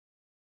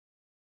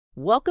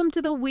Welcome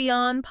to the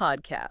WION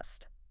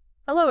podcast.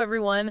 Hello,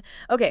 everyone.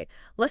 Okay,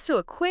 let's do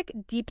a quick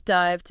deep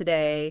dive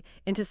today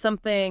into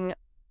something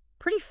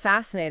pretty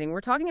fascinating.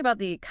 We're talking about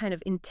the kind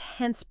of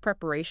intense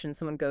preparation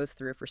someone goes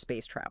through for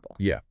space travel.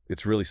 Yeah,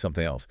 it's really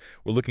something else.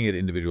 We're looking at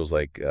individuals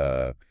like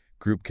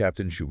Group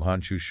Captain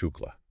Shubhanshu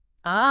Shukla.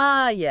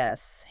 Ah,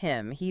 yes,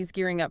 him. He's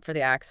gearing up for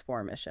the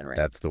Ax-4 mission, right?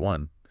 That's the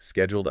one.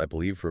 Scheduled, I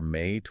believe, for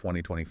May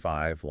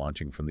 2025,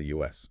 launching from the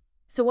U.S.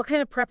 So what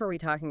kind of prep are we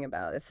talking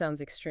about? It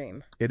sounds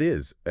extreme. It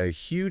is. A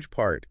huge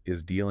part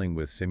is dealing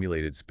with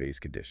simulated space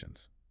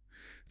conditions.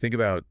 Think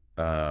about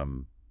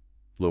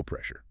low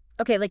pressure.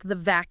 Okay, like the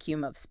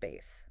vacuum of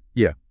space.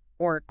 Yeah,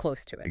 Or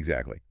close to it.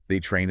 exactly.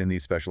 They train in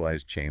these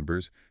specialized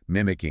chambers,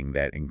 mimicking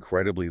that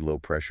incredibly low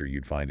pressure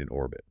you'd find in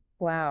orbit.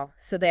 Wow.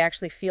 So they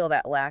actually feel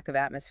that lack of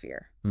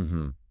atmosphere.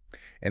 Mm-hmm.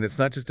 And it's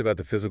not just about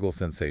the physical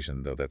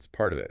sensation, though that's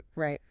part of it.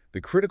 Right.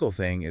 The critical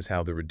thing is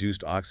how the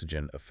reduced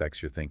oxygen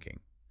affects your thinking.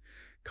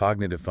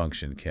 Cognitive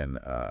function can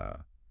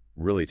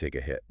really take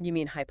a hit. You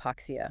mean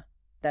hypoxia,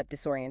 that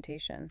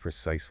disorientation.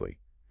 Precisely.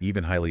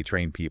 Even highly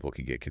trained people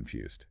can get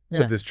confused.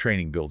 So Yeah. this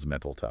training builds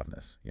mental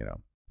toughness.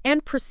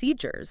 And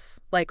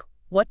procedures, like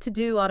what to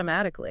do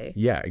automatically.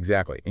 Yeah,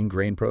 exactly.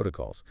 Ingrained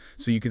protocols.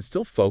 So you can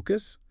still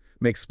focus,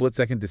 make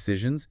split-second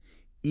decisions,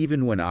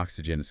 even when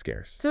oxygen is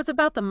scarce. So it's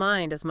about the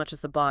mind as much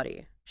as the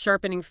body,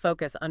 sharpening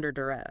focus under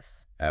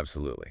duress.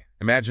 Absolutely.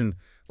 Imagine,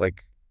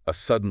 like, a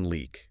sudden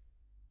leak,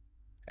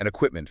 an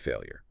equipment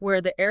failure.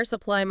 Where the air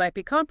supply might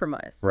be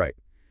compromised. Right.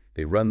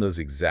 They run those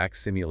exact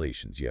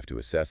simulations. You have to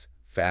assess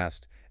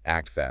fast,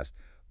 act fast,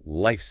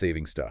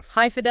 life-saving stuff.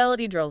 High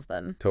fidelity drills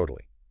then.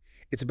 Totally.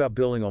 It's about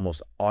building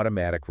almost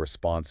automatic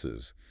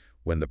responses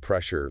when the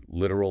pressure,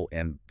 literal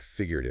and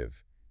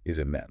figurative, is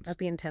immense. That'd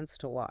be intense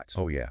to watch.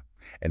 Oh, yeah.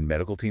 And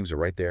medical teams are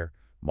right there,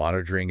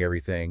 monitoring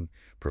everything,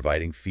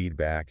 providing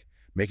feedback,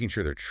 making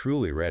sure they're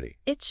truly ready.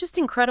 It's just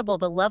incredible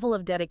the level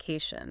of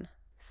dedication.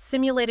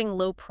 Simulating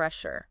low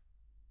pressure.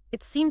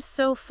 It seems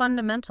so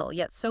fundamental,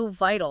 yet so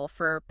vital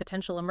for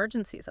potential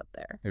emergencies up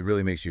there. It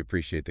really makes you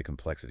appreciate the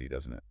complexity,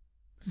 doesn't it?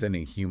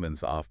 Sending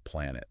humans off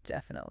planet.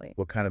 Definitely.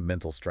 What kind of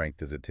mental strength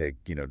does it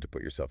take, to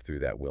put yourself through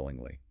that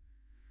willingly?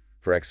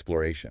 For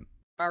exploration.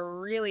 A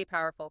really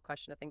powerful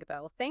question to think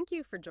about. Well, thank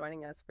you for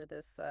joining us for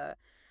this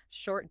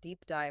short deep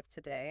dive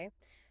today.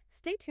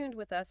 Stay tuned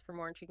with us for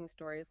more intriguing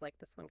stories like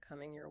this one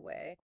coming your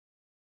way.